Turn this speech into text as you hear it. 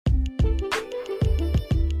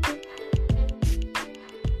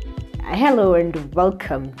Hello and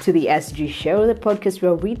welcome to the SG Show, the podcast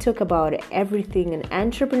where we talk about everything in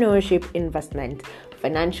entrepreneurship, investment,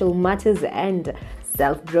 financial matters, and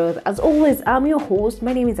self-growth. As always, I'm your host.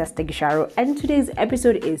 My name is Esther Gisharo, and today's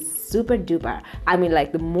episode is super duper.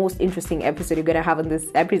 Like the most interesting episode you're gonna have on this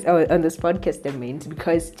episode on this podcast,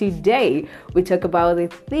 because today we talk about the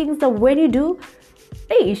things that when you do,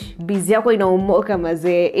 busy yako inaomoka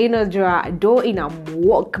mazee, inajua do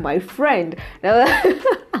inamwalk, my friend.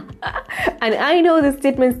 And I know the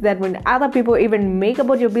statements that when other people even make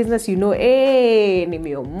about your business, you know, hey,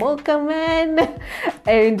 nimeomoka, man.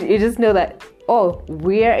 And you just know that, oh,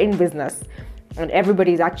 we're in business. And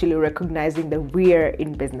everybody's actually recognizing that we're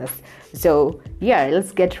in business. So yeah,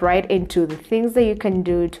 let's get right into the things that you can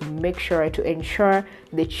do to make sure to ensure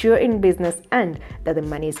that you're in business and that the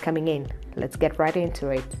money is coming in. Let's get right into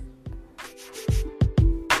it.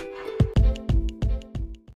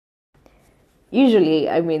 Usually,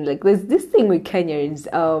 there's this thing with Kenyans.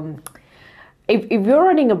 If you're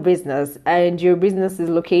running a business and your business is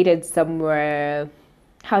located somewhere,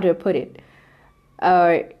 how do I put it?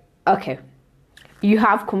 Okay. You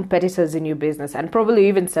have competitors in your business and probably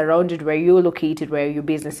even surrounded where you're located, where your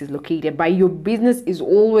business is located, but your business is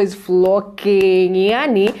always flocking,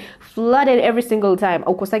 flooded every single time.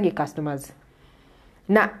 Ukosangi customers.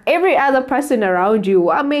 Now, every other person around you,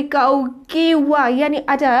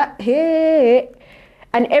 hey,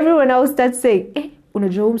 and everyone else starts saying,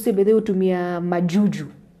 unajua umse bedhe utumia majuju.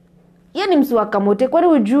 Msu wa kamote, kwani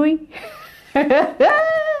ujui?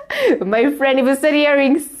 My friend, if you start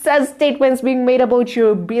hearing such statements being made about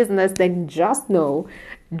your business, then just know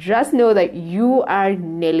that you are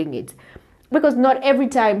nailing it. Because not every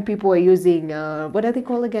time people are using, what are they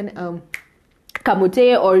called again?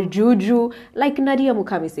 Kamote or juju, like Nadia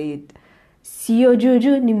Mukami said, sio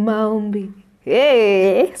juju ni maombi.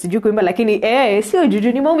 Sijui kuimba lakini sio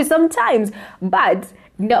juju ni maombi sometimes. But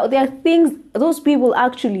no, there are things those people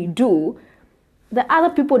actually do that other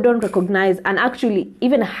people don't recognize and actually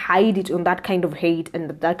even hide it on that kind of hate and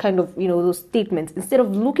that kind of, those statements instead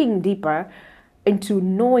of looking deeper into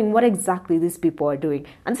knowing what exactly these people are doing.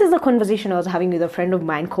 And this is a conversation I was having with a friend of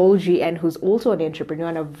mine called GN, who's also an entrepreneur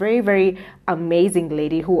and a very, very amazing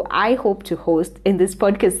lady who I hope to host in this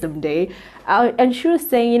podcast someday. And she was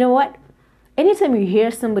saying, you know what? Anytime you hear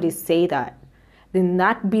somebody say that, then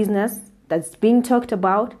that business that's being talked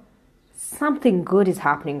about, something good is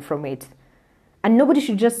happening from it. And nobody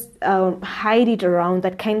should just hide it around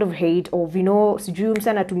that kind of hate of, sijui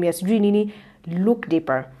msana tumia sijui nini. Look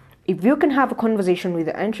deeper. If you can have a conversation with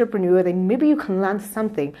the entrepreneur, then maybe you can learn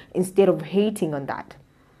something instead of hating on that.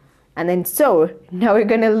 And then now we're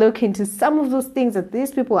going to look into some of those things that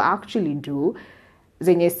these people actually do.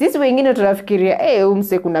 Zenye sisi wengine tunafikiria,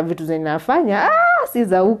 umse kuna vitu zenye nafanya, si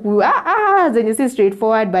za huku, zenye si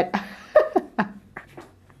straightforward, but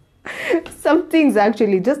some things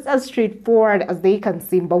actually just as straightforward as they can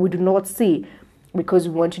seem, but we do not see because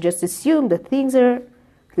we want to just assume that things are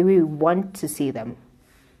the way we want to see them.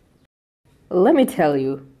 Let me tell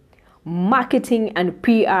you, marketing and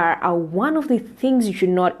PR are one of the things you should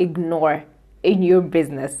not ignore in your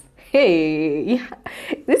business. These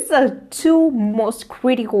are two most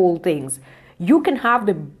critical things. You can have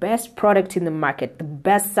the best product in the market, the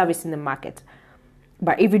best service in the market.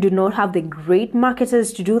 But if you do not have the great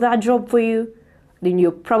marketers to do that job for you, then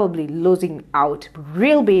you're probably losing out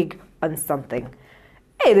real big on something.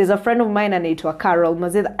 There's a friend of mine, anaitwa Carol.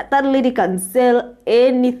 That lady can sell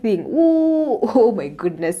anything. Ooh, oh my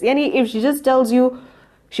goodness. If she just tells you,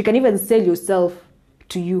 she can even sell yourself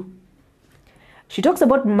to you. She talks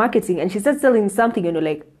about marketing and she starts selling something and you're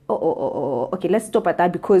like, okay, let's stop at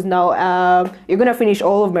that because now you're going to finish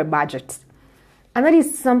all of my budget. And that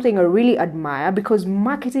is something I really admire because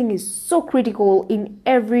marketing is so critical in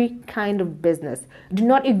every kind of business. Do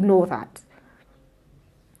not ignore that.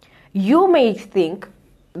 You may think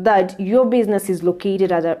that your business is located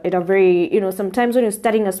at a very, sometimes when you're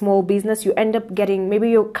starting a small business, you end up getting, maybe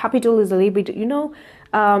your capital is a little bit, you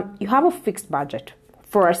have a fixed budget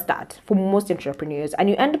for a start for most entrepreneurs. And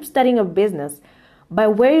you end up starting a business,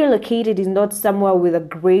 but where you're located is not somewhere with a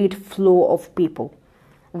great flow of people,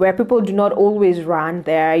 where people do not always run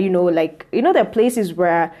there, there are places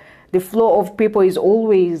where the flow of people is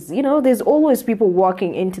always, there's always people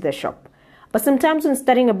walking into the shop. But sometimes when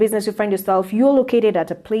starting a business, you find yourself, you're located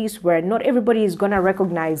at a place where not everybody is going to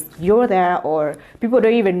recognize you're there, or people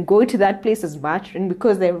don't even go to that place as much. And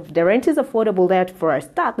because the rent is affordable there for a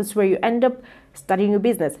start, that's where you end up starting your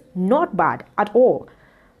business. Not bad at all.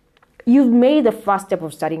 You've made the first step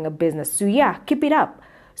of starting a business. So yeah, keep it up.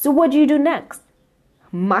 So what do you do next?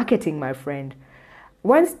 Marketing, my friend.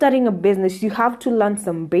 When starting a business, you have to learn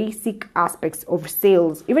some basic aspects of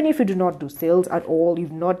sales. Even if you do not do sales at all,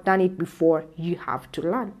 you've not done it before, you have to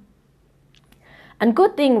learn. And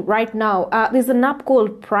good thing right now, there's an app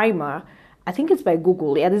called Primer. I think it's by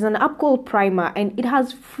Google. Yeah, there's an app called Primer, and it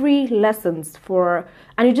has free lessons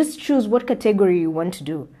and you just choose what category you want to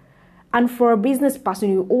do. And for a business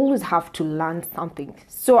person, you always have to learn something.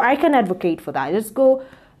 So I can advocate for that. Just go,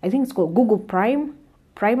 I think it's called Google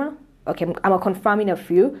Primer. Okay, I'm confirming a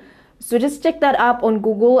few. So just check that up on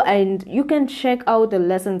Google and you can check out the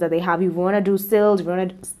lessons that they have. If you want to do sales, if you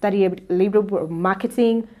want to study a little bit of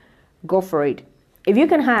marketing, go for it. If you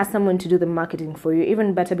can hire someone to do the marketing for you,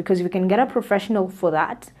 even better, because if you can get a professional for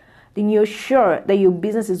that, then you're sure that your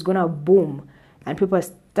business is gonna boom, and people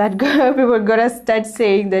are gonna start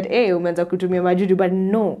saying that, hey, umeanza kutumia majuju. But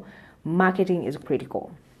no, marketing is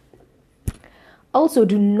critical. Also,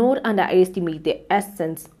 do not underestimate the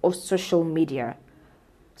essence of social media.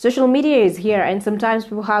 Social media is here, and sometimes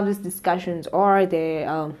people have these discussions or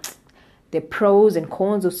the pros and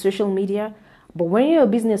cons of social media. But when you're a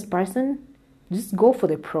business person, just go for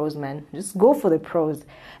the pros, man. Just go for the pros.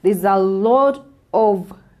 There's a lot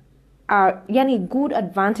of good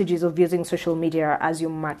advantages of using social media as your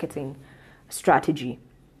marketing strategy.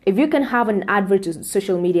 If you can have an advert to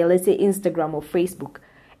social media, let's say Instagram or Facebook,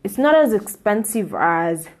 it's not as expensive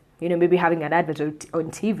as, maybe having an advert on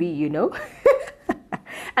TV,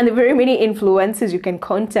 and there are very many influencers you can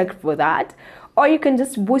contact for that. Or you can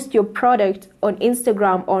just boost your product on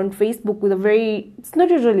Instagram or on Facebook with it's not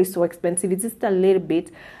usually so expensive, it's just a little bit.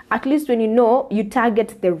 At least when you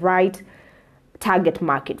target the right target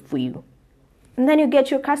market for you. And then you get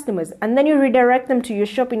your customers. And then you redirect them to your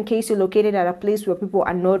shop in case you're located at a place where people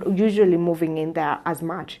are not usually moving in there as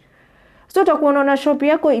much. So utakuwa na shop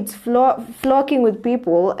yako, it's flocking with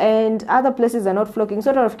people and other places are not flocking.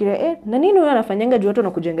 So utafikiria, na nini huyo anafanyanga juu watu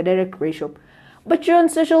wanakujenga direct shop? But you're on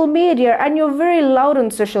social media and you're very loud on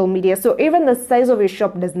social media. So even the size of your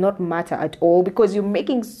shop does not matter at all because you're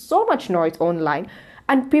making so much noise online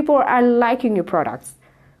and people are liking your products.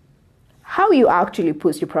 How you actually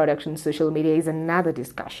post your product on social media is another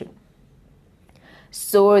discussion.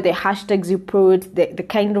 So the hashtags you put, the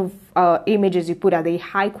kind of images you put, are they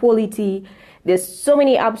high quality? There's so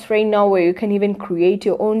many apps right now where you can even create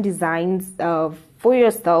your own designs for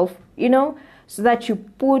yourself, so that you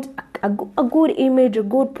put a good image, a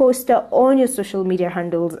good poster on your social media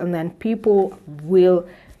handles, and then people will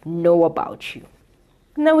know about you.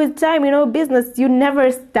 Now with time, business, you never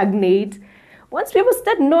stagnate. Once people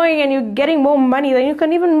start knowing and you're getting more money, then you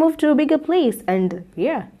can even move to a bigger place. And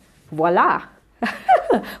yeah, voila.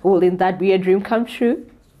 Wouldn't that be a dream come true?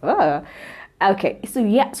 Okay, so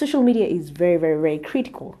yeah, social media is very, very, very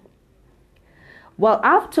critical. Well,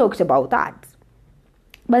 I've talked about that.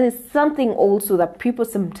 But it's something also that people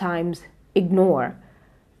sometimes ignore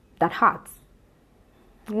that hurts.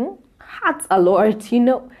 Hurts a lot,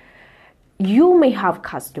 You may have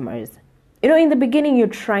customers. In the beginning, you're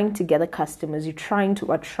trying to gather customers. You're trying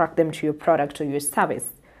to attract them to your product or your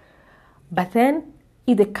service. But then,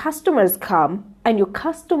 if the customers come and your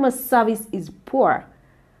customer service is poor,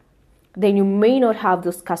 then you may not have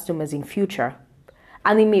those customers in future.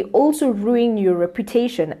 And it may also ruin your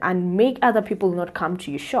reputation and make other people not come to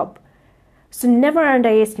your shop. So never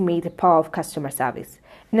underestimate the power of customer service.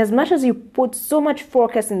 And as much as you put so much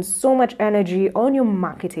focus and so much energy on your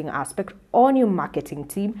marketing aspect, on your marketing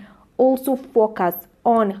team, also focus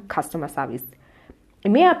on customer service. It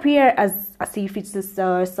may appear as if it's just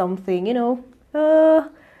something,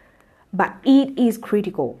 but it is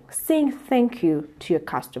critical. Saying thank you to your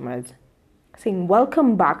customers. Saying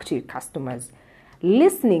welcome back to your customers.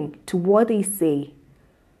 Listening to what they say,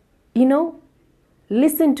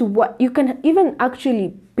 listen to what you can even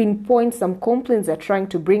actually pinpoint some complaints they're trying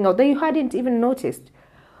to bring out that you hadn't even noticed.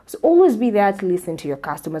 So always be there to listen to your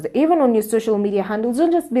customers, even on your social media handles.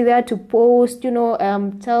 Don't just be there to post,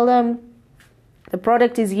 tell them the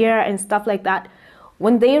product is here and stuff like that.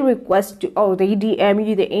 When they request you, or they DM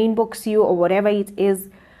you, they inbox you, or whatever it is,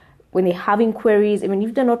 when they have inquiries, even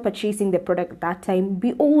if they're not purchasing the product at that time,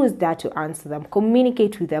 be always there to answer them.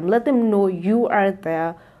 Communicate with them. Let them know you are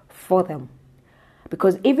there for them.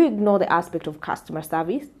 Because if you ignore the aspect of customer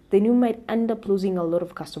service, then you might end up losing a lot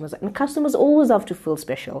of customers. And customers always have to feel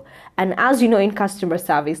special. And as you know, in customer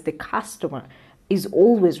service, the customer is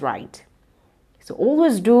always right. So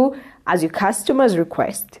always do as your customers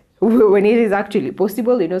request. When it is actually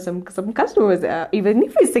possible, some customers, even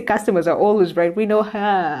if we say customers are always right, we know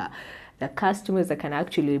the customers that can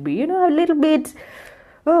actually be, a little bit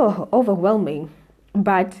overwhelming.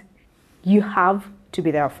 But you have to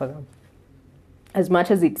be there for them. as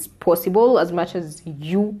much as it's possible, as much as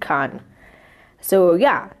you can. So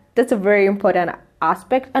yeah, that's a very important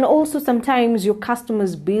aspect. And also sometimes your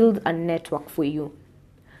customers build a network for you.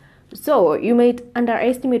 So you might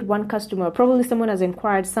underestimate one customer. Probably someone has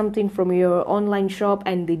inquired something from your online shop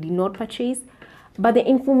and they did not purchase, but the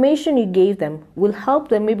information you gave them will help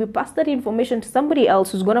them maybe pass that information to somebody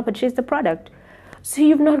else who's going to purchase the product. So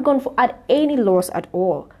you've not gone at any loss at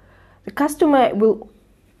all. The customer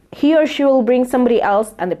he or she will bring somebody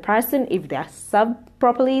else, and the person, if they're served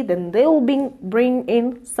properly, then they will bring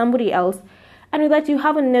in somebody else. And with that, you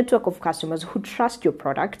have a network of customers who trust your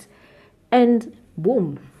product, and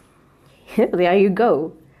boom, there you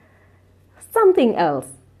go. Something else.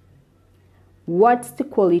 What's the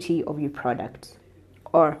quality of your product?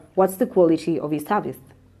 Or what's the quality of your service?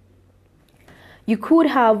 You could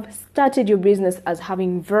have started your business as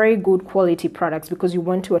having very good quality products because you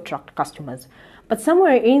want to attract customers. But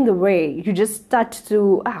somewhere in the way, you just start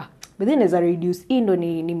to, but then as a reduce indo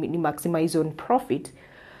ni maximize on profit.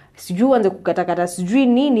 Sijui uanze kukatakata, sijui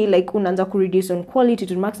nini, like unaanza ku reduce on quality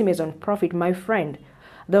to maximize on profit, my friend.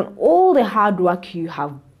 Then all the hard work you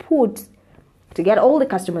have put to get all the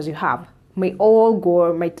customers you have might all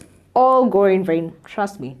go in vain.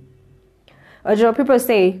 Trust me. People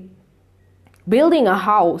say building a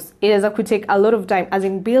house could take a lot of time, as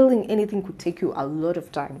in building anything could take you a lot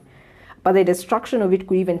of time, but the destruction of it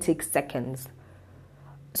could even take seconds.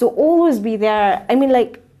 So always be there. I mean,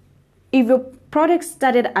 like, if your product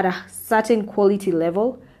started at a certain quality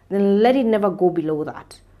level, then let it never go below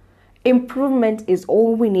that. Improvement is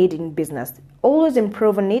all we need in business. Always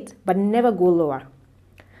improve on it, but never go lower.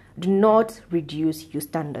 Do not reduce your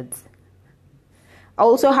standards.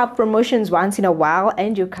 Also have promotions once in a while,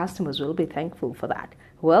 and your customers will be thankful for that.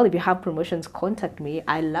 Well, if you have promotions, contact me.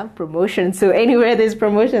 I love promotions. So anywhere there's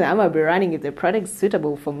promotion, I'm going to be running if the product's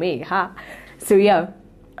suitable for me. So yeah,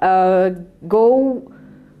 go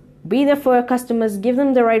be there for your customers. Give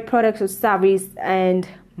them the right products or service and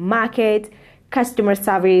market customer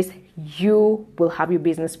service. You will have your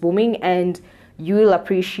business booming and you will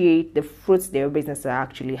appreciate the fruits their business are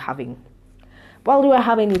actually having. Well, do I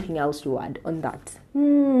have anything else to add on that?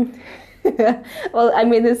 Well, I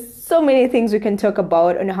mean, there's so many things we can talk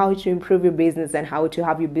about on how to improve your business and how to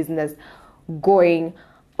have your business going.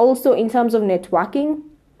 Also, in terms of networking,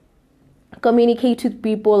 communicate with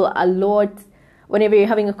people a lot. Whenever you're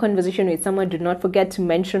having a conversation with someone, do not forget to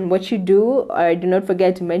mention what you do, or do not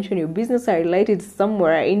forget to mention your business are related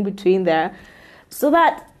somewhere in between there, so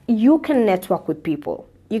that you can network with people.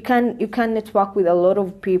 You can network with a lot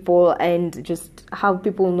of people and just have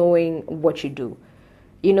people knowing what you do.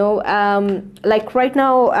 You know, like right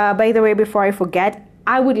now, by the way, before I forget,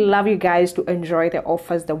 I would love you guys to enjoy the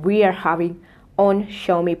offers that we are having on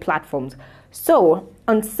Xiaomi platforms. So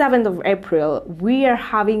on 7th of April, we are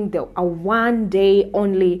having a one-day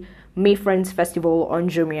only Me Friends Festival on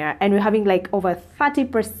Jumia, and we're having like over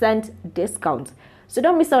 30% discounts. So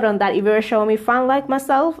don't miss out on that. If you're a Xiaomi fan like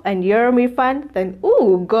myself and you're a Me fan, then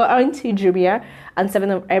go on to Jumia. On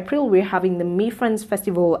 7th of April, we're having the Me Friends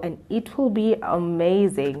Festival, and it will be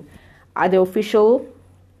amazing. The official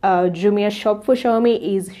Jumia shop for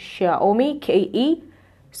Xiaomi is Xiaomi KE.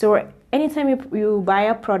 So anytime you buy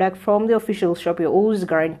a product from the official shop, you're always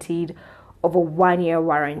guaranteed of a 1-year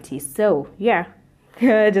warranty. So yeah,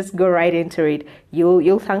 just go right into it.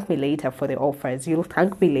 You'll thank me later for the offers. You'll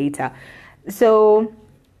thank me later. So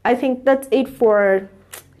I think that's it for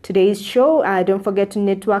today's show. Don't forget to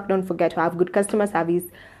network. Don't forget to have good customer service,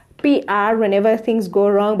 PR whenever things go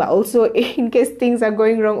wrong, but also in case things are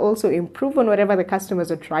going wrong, also improve on whatever the customers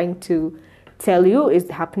are trying to tell you is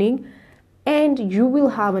happening, and you will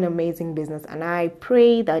have an amazing business. And I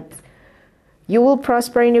pray that you will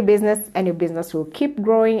prosper in your business and your business will keep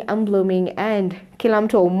growing and blooming, and kila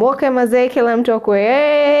mtu umoke mazee, kila mtu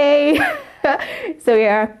akwe. So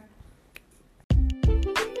yeah.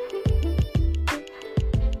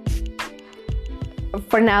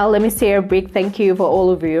 For now, let me say a big thank you for all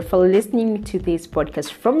of you for listening to this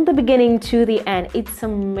podcast from the beginning to the end. It's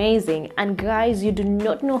amazing. And guys, you do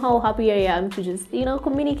not know how happy I am to just,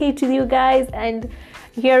 communicate with you guys and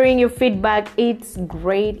hearing your feedback. It's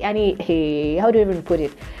great. And hey, how do I even put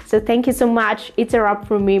it? So thank you so much. It's a wrap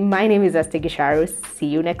from me. My name is Astegisharu. See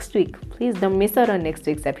you next week. Please don't miss out on next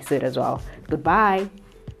week's episode as well. Goodbye.